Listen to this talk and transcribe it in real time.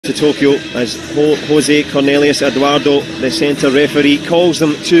to Tokyo as Jose Cornelius Eduardo, the centre referee, calls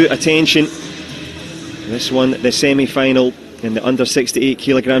them to attention. This one, the semi-final in the under 68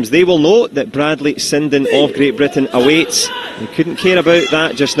 kilograms. They will know that Bradley Sinden of Great Britain awaits. They couldn't care about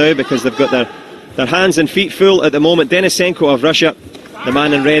that just now because they've got their hands and feet full at the moment. Denisenko of Russia, the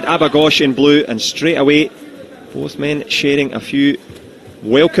man in red, Abughaush in blue, and straight away both men sharing a few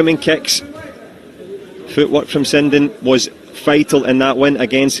welcoming kicks. Footwork from Sinden was vital in that win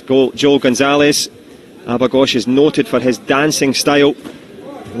against Joel Gonzalez. Abughaush is noted for his dancing style,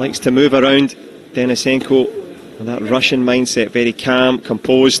 likes to move around. Denisenko, with that Russian mindset, very calm,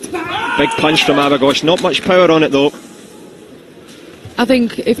 composed. Big punch from Abughaush, not much power on it though. I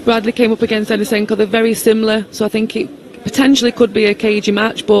think if Bradley came up against Denisenko, they're very similar, so I think it potentially could be a cagey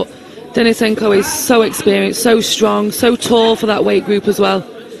match, but Denisenko is so experienced, so strong, so tall for that weight group as well.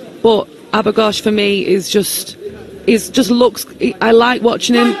 But Abughaush for me I like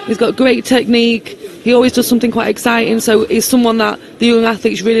watching him. He's got great technique. He always does something quite exciting, so he's someone that the young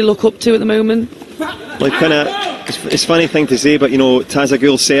athletes really look up to at the moment. Like it's a funny thing to say, but you know,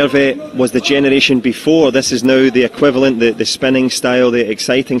 Tazagul Servet was the generation before. This is now the equivalent, the spinning style, the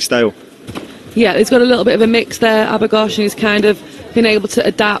exciting style. Yeah, he's got a little bit of a mix there, Abughaush, and he's kind of been able to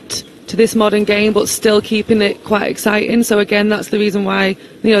adapt to this modern game, but still keeping it quite exciting. So again, that's the reason why,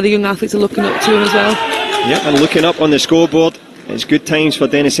 you know, the young athletes are looking up to him as well. Yeah, and looking up on the scoreboard, it's good times for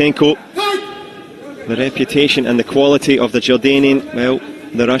Denisenko. The reputation and the quality of the Jordanian, well,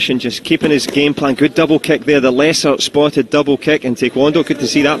 the Russian just keeping his game plan. Good double kick there, the lesser spotted double kick in Taekwondo. Good to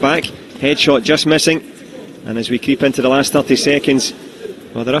see that back. Headshot just missing. And as we creep into the last 30 seconds,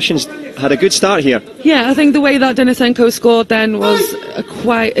 well, the Russians had a good start here. Yeah, I think the way that Denisenko scored then was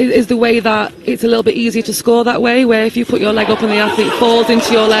is the way that it's a little bit easier to score that way, where if you put your leg up and the athlete falls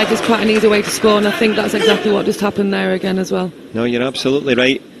into your leg, it's quite an easy way to score, and I think that's exactly what just happened there again as well. No, you're absolutely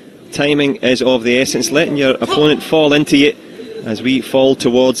right. Timing is of the essence, letting your opponent fall into you as we fall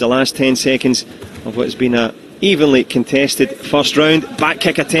towards the last 10 seconds of what has been a evenly contested first round. Back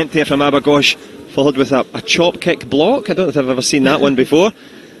kick attempt there from Abughaush, followed with a chop kick block. I don't know if I've ever seen that one before,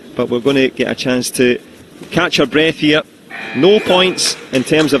 but we're going to get a chance to catch our breath here. No points in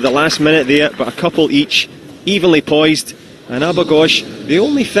terms of the last minute there, but a couple each, evenly poised. And Abughaush, the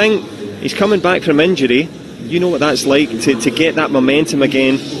only thing, he's coming back from injury. You know what that's like, to get that momentum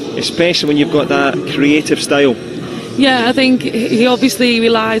again, especially when you've got that creative style. Yeah, I think he obviously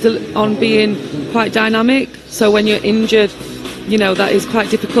relies on being quite dynamic, so when you're injured, you know, that is quite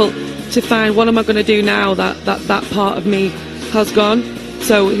difficult to find, what am I going to do now that part of me has gone.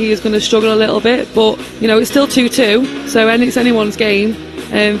 So he is going to struggle a little bit, but you know, it's still 2-2, so it's anyone's game.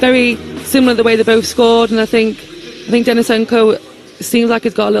 Very similar the way they both scored, and I think Denisenko seems like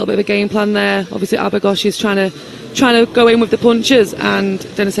he's got a little bit of a game plan there. Obviously Abughaush is trying to go in with the punches, and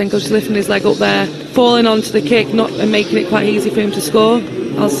Denisenko just lifting his leg up there, falling onto the kick, and making it quite easy for him to score.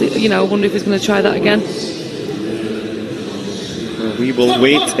 I'll see, you know, I wonder if he's going to try that again. We will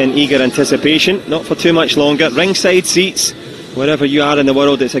wait in eager anticipation, not for too much longer. Ringside seats, wherever you are in the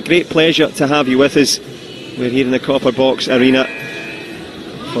world, it's a great pleasure to have you with us. We're here in the Copper Box Arena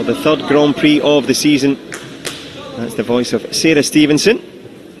for the third Grand Prix of the season. That's the voice of Sarah Stevenson,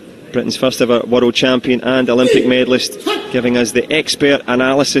 Britain's first ever world champion and Olympic medalist, giving us the expert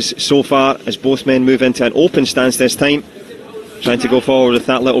analysis so far as both men move into an open stance this time. Trying to go forward with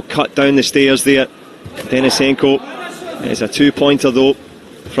that little cut down the stairs there. Denisenko is a two-pointer though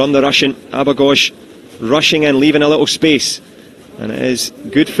from the Russian. Abughaush rushing in, leaving a little space. And it is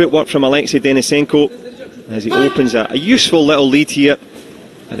good footwork from Alexey Denisenko as he opens a useful little lead here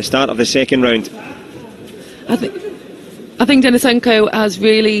at the start of the second round. I think Denisenko has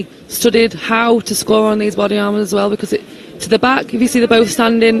really studied how to score on these body armours as well, because to the back, if you see they're both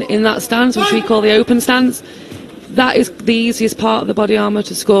standing in that stance, which we call the open stance, that is the easiest part of the body armour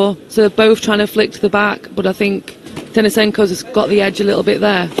to score. So they're both trying to flick to the back, but I think Denisenko's got the edge a little bit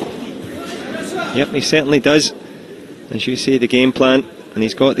there. Yep, he certainly does. As you say, the game plan, and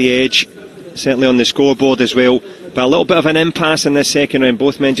he's got the edge, certainly on the scoreboard as well. But a little bit of an impasse in this second round,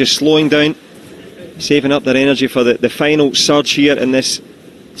 both men just slowing down, saving up their energy for the final surge here in this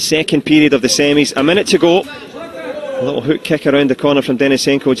second period of the semis. A minute to go. A little hook kick around the corner from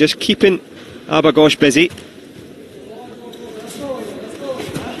Denisenko, just keeping Abughaush busy.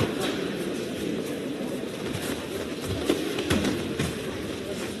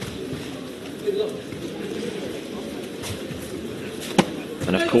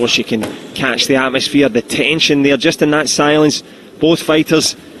 And of course you can catch the atmosphere, the tension there, just in that silence. Both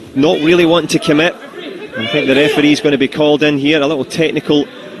fighters not really wanting to commit. I think the referee's going to be called in here. A little technical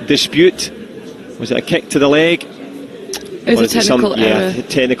dispute. Was it a kick to the leg? It's a technical error. Yeah,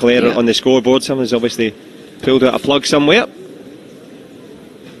 technical error on the scoreboard. Someone's obviously pulled out a plug somewhere.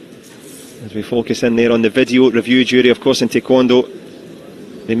 As we focus in there on the video review jury, of course, in Taekwondo,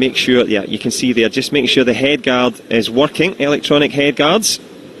 they make sure, yeah, you can see there, just making sure the head guard is working, electronic head guards.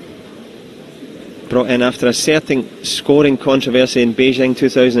 Brought in after a certain scoring controversy in Beijing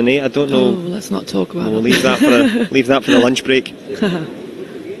 2008. I don't know. Oh, let's not talk about it. We'll leave that for the lunch break.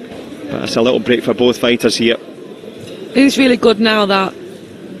 But it's a little break for both fighters here. It's really good now that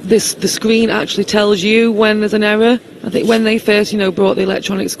the screen actually tells you when there's an error. I think when they first, brought the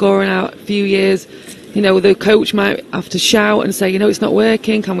electronic scoring out a few years, the coach might have to shout and say, it's not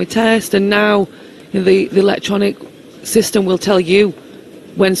working, can we test? And now the electronic system will tell you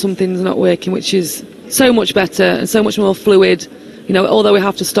when something's not working, which is so much better and so much more fluid. Although we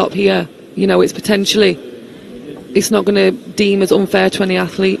have to stop here, it's not going to deem as unfair to any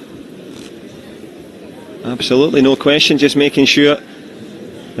athlete. Absolutely, no question, just making sure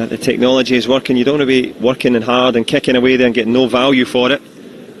that the technology is working. You don't want to be working hard and kicking away there and getting no value for it.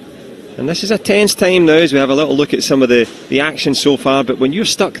 And this is a tense time now as we have a little look at some of the action so far, but when you're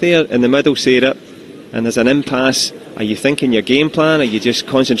stuck there in the middle, Sarah, and there's an impasse, are you thinking your game plan? Are you just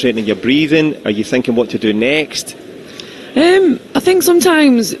concentrating on your breathing? Are you thinking what to do next? I think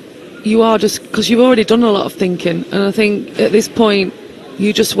sometimes you are, just because you've already done a lot of thinking, and I think at this point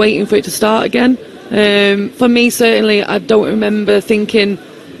you're just waiting for it to start again. For me, certainly, I don't remember thinking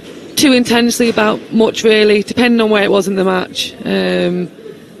too intensely about much, really, depending on where it was in the match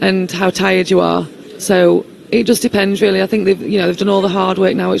and how tired you are. So it just depends, really. I think they've done all the hard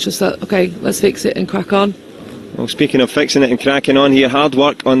work now. It's just that, okay, let's fix it and crack on. Well, speaking of fixing it and cracking on here, hard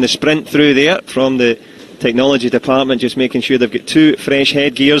work on the sprint through there from the technology department, just making sure they've got two fresh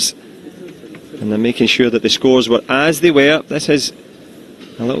headgears, and they're making sure that the scores were as they were. This is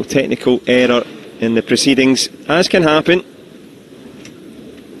a little technical error in the proceedings, as can happen,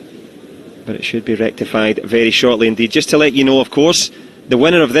 but it should be rectified very shortly indeed. Just to let you know, of course, the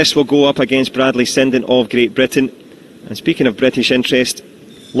winner of this will go up against Bradley Sinden of Great Britain. And speaking of British interest,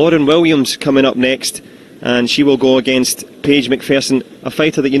 Lauren Williams coming up next, and she will go against Paige McPherson, a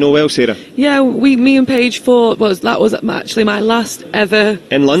fighter that you know well, Sarah. Yeah, me and Paige fought. That was actually my last ever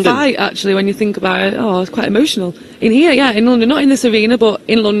in London fight. Actually, when you think about it, it's quite emotional. In here, yeah, in London, not in this arena, but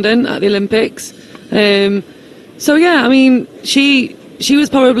in London at the Olympics. So yeah, I mean, she was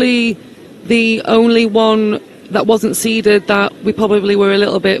probably the only one that wasn't seeded that we probably were a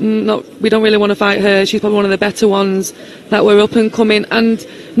little bit we don't really want to fight her. She's probably one of the better ones that were up and coming, and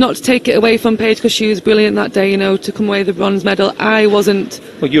not to take it away from Paige, because she was brilliant that day, to come away with the bronze medal. I wasn't.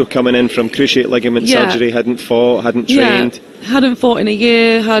 Well, you were coming in from cruciate ligament surgery, hadn't fought, hadn't trained. Hadn't fought in a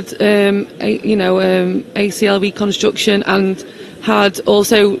year, had ACL reconstruction, and had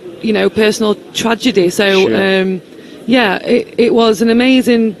also personal tragedy. So sure. It was an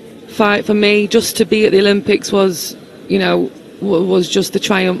amazing fight for me. Just to be at the Olympics was just the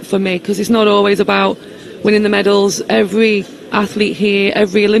triumph for me, because it's not always about winning the medals. Every athlete here,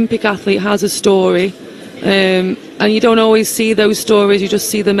 every Olympic athlete has a story, and you don't always see those stories, you just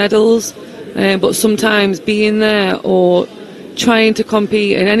see the medals, but sometimes being there or trying to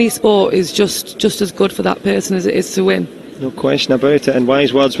compete in any sport is just as good for that person as it is to win. No question about it, and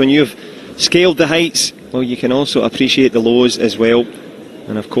wise words. When you've scaled the heights, well, you can also appreciate the lows as well.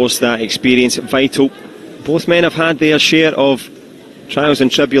 And of course, that experience vital. Both men have had their share of trials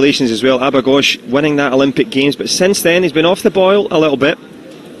and tribulations as well. Abughaush winning that Olympic Games, but since then he's been off the boil a little bit.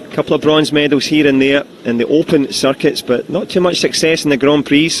 A couple of bronze medals here and there in the open circuits, but not too much success in the Grand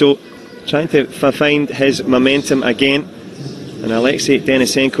Prix, so trying to find his momentum again. And Alexey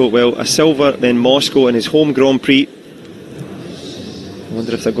Denisenko, well, a silver in Moscow in his home Grand Prix. I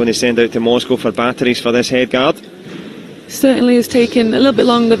wonder if they're going to send out to Moscow for batteries for this head guard. Certainly has taken a little bit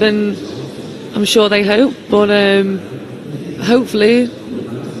longer than I'm sure they hope, but hopefully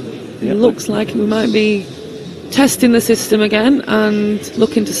it looks like we might be testing the system again and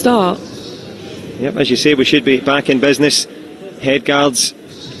looking to start. Yep, as you say, we should be back in business. Head guards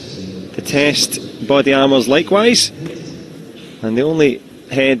to test, body armours likewise, and the only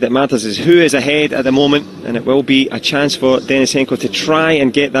head that matters is who is ahead at the moment, and it will be a chance for Denisenko to try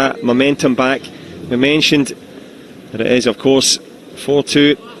and get that momentum back. We mentioned that it is, of course,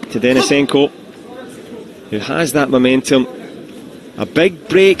 4-2 to Denisenko, who has that momentum. A big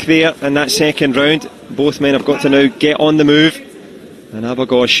break there in that second round. Both men have got to now get on the move, and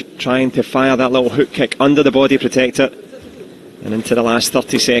Abughaush trying to fire that little hook kick under the body protector and into the last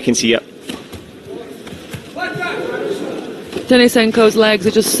 30 seconds here. Denisenko's legs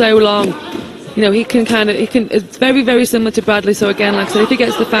are just so long. He can it's very, very similar to Bradley. So again, like I said, if he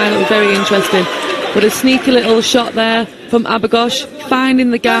gets the final, it'll be very interesting. But a sneaky little shot there from Abughaush,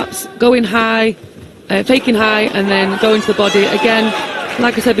 finding the gaps, going high, faking high, and then going to the body. Again,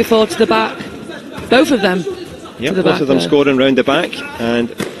 like I said before, to the back. Both of them. Yep, both of them scoring round the back and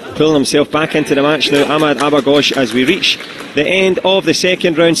pulling himself back into the match now. Ahmad Abughaush, as we reach the end of the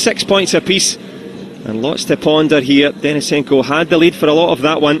second round, 6 points apiece. And lots to ponder here. Denisenko had the lead for a lot of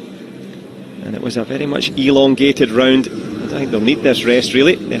that one. And it was a very much elongated round. I think they'll need this rest,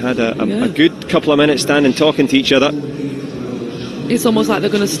 really. They had a good couple of minutes standing talking to each other. It's almost like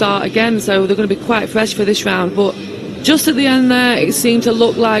they're going to start again, so they're going to be quite fresh for this round. But just at the end there, it seemed to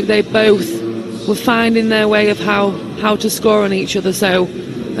look like they both were finding their way of how to score on each other. So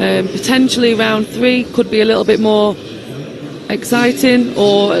potentially round 3 could be a little bit more exciting,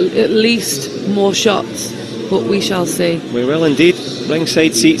 or at least more shots. But we shall see. We will indeed.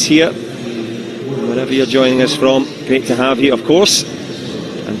 Ringside seats here, wherever you're joining us from, great to have you, of course.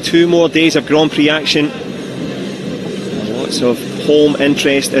 And 2 more days of Grand Prix action, and lots of home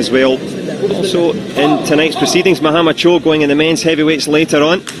interest as well. Also in tonight's proceedings, Muhammad Cho going in the men's heavyweights later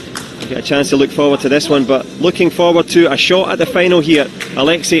on. We'll get a chance to look forward to this one, but looking forward to a shot at the final here.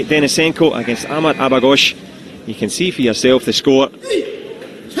 Alexey Denisenko against Ahmad Abughaush. You can see for yourself the score.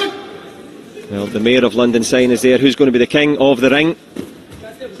 Well, the Mayor of London sign is there. Who's going to be the king of the ring?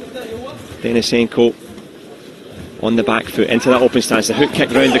 Denisenko on the back foot into that open stance. The hook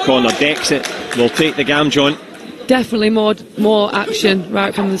kick round the corner. Decks it. Will take the Gamjon. Definitely more action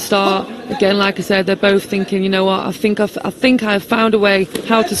right from the start. Again, like I said, they're both thinking, you know what, I think I've found a way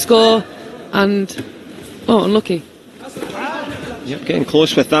how to score, and unlucky. Yep, getting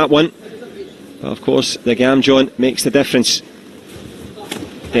close with that one. But of course, the Gamjon makes the difference.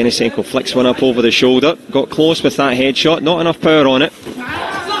 Denisenko flicks one up over the shoulder. Got close with that headshot. Not enough power on it.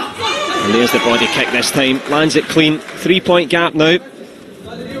 And there's the body kick this time. Lands it clean. 3-point gap now.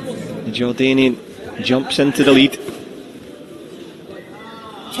 The Jordanian jumps into the lead.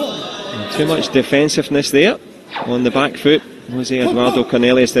 And too much defensiveness there on the back foot. Jose Eduardo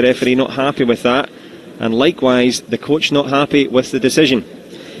Cornelius, the referee, not happy with that. And likewise, the coach not happy with the decision.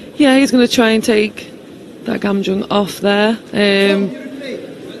 Yeah, he's going to try and take that Gamjon off there.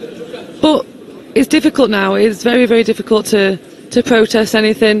 But it's difficult now. It's very, very difficult to protest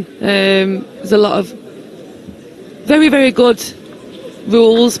anything. There's a lot of very, very good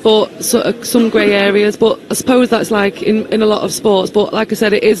rules, but sort of some grey areas. But I suppose that's like in a lot of sports. But like I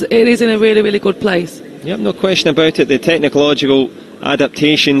said, it is in a really, really good place. Yep, no question about it. The technological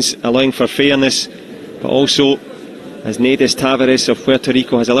adaptations allowing for fairness, but also, as Nedes Tavares of Puerto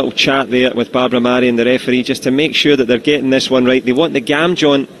Rico has a little chat there with Barbara Marion, the referee, just to make sure that they're getting this one right. They want the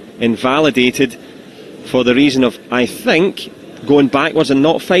Gamjon invalidated for the reason of, I think, going backwards and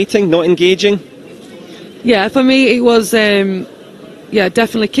not fighting, not engaging. Yeah, for me it was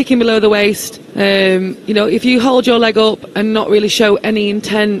definitely kicking below the waist. You know, if you hold your leg up and not really show any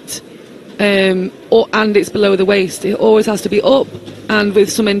intent, and it's below the waist, it always has to be up and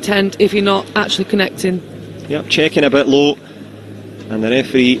with some intent if you're not actually connecting. Yep, checking a bit low, and the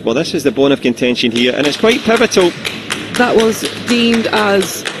referee, well, this is the bone of contention here, and it's quite pivotal. That was deemed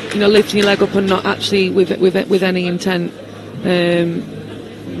as, you know, lifting your leg up and not actually with any intent.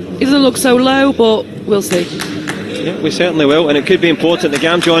 It doesn't look so low, but we'll see. Yeah, we certainly will, and it could be important. The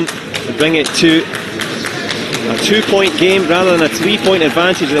Gamjon to bring it to a 2-point game rather than a 3-point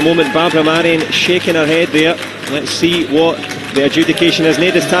advantage at the moment. Barbara Marion shaking her head there. Let's see what the adjudication is.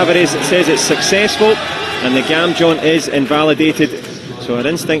 Nedes Tavares says it's successful, and the Gamjon is invalidated. So our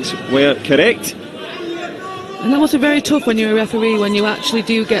instincts were correct. And that must be very tough when you're a referee, when you actually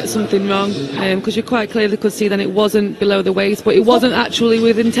do get something wrong, because you quite clearly could see that it wasn't below the waist, but it wasn't actually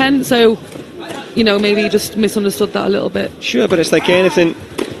with intent. So, you know, maybe you just misunderstood that a little bit. Sure, but it's like anything.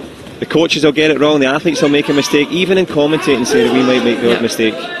 The coaches will get it wrong, the athletes will make a mistake. Even in commentating, say that we might make the odd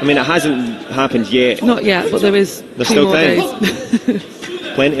mistake. I mean, it hasn't happened yet. Not yet, but there's still time.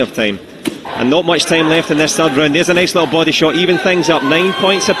 Plenty of time. And not much time left in this third round. There's a nice little body shot, even things up. 9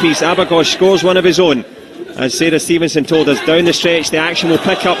 points apiece. Abughaush scores one of his own. As Sarah Stevenson told us, down the stretch the action will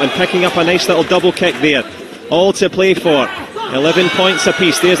pick up, and picking up a nice little double kick there. All to play for. 11 points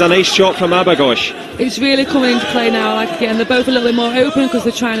apiece. There's a nice shot from Abughaush. It's really coming into play now. Like, again, they're both a little bit more open because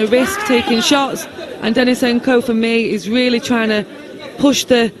they're trying to risk taking shots. And Denisenko, for me, is really trying to push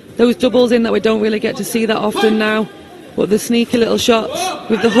those doubles in that we don't really get to see that often now. But the sneaky little shots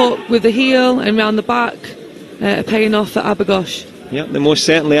with the hook, with the heel and round the back are paying off for Abughaush. Yep, they most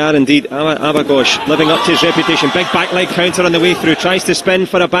certainly are indeed. Abughaush living up to his reputation. Big back leg counter on the way through. Tries to spin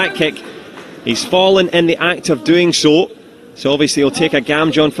for a back kick. He's fallen in the act of doing so. So obviously he'll take a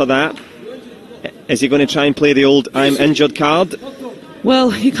Gamjon for that. Is he going to try and play the old I'm injured card?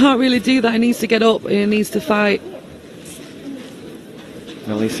 Well, you can't really do that. He needs to get up and he needs to fight.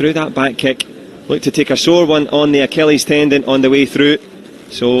 Well, he threw that back kick. Looked to take a sore one on the Achilles tendon on the way through.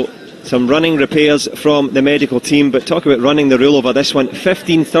 So some running repairs from the medical team. But talk about running the rule over this one.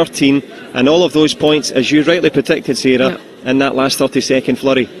 15-13, and all of those points, as you rightly predicted, Sarah, in that last 30-second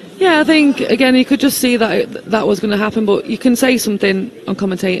flurry. Yeah, I think, again, you could just see that that was going to happen. But you can say something on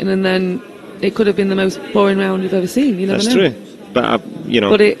commentating and then it could have been the most boring round you've ever seen. You never know. That's true. But, you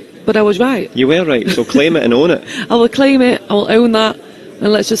know. But I was right. You were right, so claim it and own it. I will claim it, I will own that,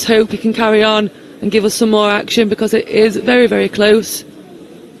 and let's just hope he can carry on and give us some more action, because it is very, very close.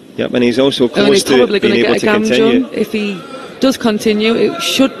 Yep, and he's also close he's to probably being able to continue. If he does continue, it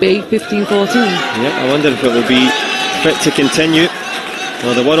should be 15-14. Yeah, I wonder if it will be fit to continue.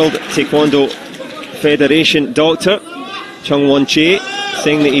 Well, the World Taekwondo Federation doctor, Chung Won Che,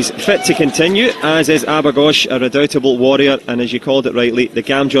 saying that he's fit to continue, as is Abughaush, a redoubtable warrior, and as you called it rightly, the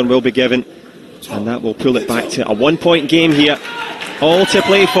Gamjon will be given, and that will pull it back to a 1-point game here. All to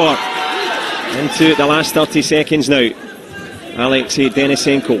play for into the last 30 seconds now. Alexey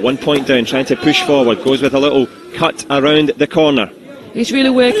Denisenko, 1 point down, trying to push forward, goes with a little cut around the corner. It's really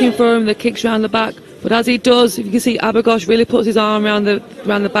working for him, the kicks round the back, but as he does, if you can see, Abughaush really puts his arm around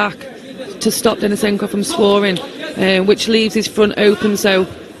the back to stop Denisenko from scoring, which leaves his front open, so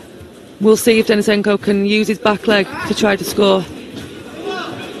we'll see if Denisenko can use his back leg to try to score.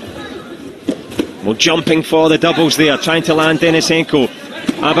 Well, jumping for the doubles there, trying to land Denisenko.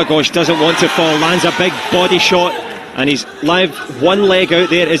 Abughaush doesn't want to fall, lands a big body shot, and he's live one leg out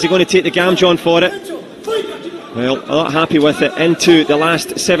there. Is he going to take the Gamjon for it? Well, I'm not happy with it. Into the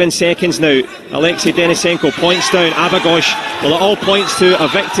last 7 seconds now. Alexey Denisenko points down Abughaush. Well, it all points to a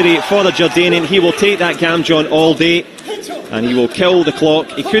victory for the Jordanian. He will take that Gamjon all day, and he will kill the clock.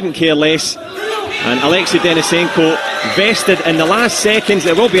 He couldn't care less. And Alexey Denisenko vested in the last seconds.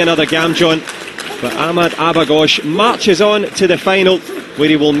 There will be another Gamjon, but Ahmad Abughaush marches on to the final, where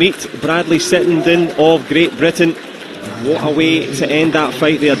he will meet Bradley Sittenden of Great Britain. What a way to end that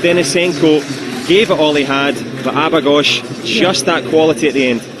fight there. Denisenko gave it all he had, but Abughaush, just that quality at the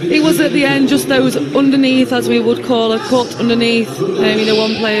end. It was at the end, just those underneath, as we would call a cut underneath. You know,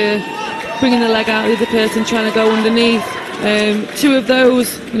 one player bringing the leg out, the other person trying to go underneath. Two of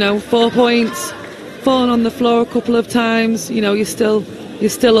those, you know, 4 points, falling on the floor a couple of times. You know, you're still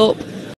up.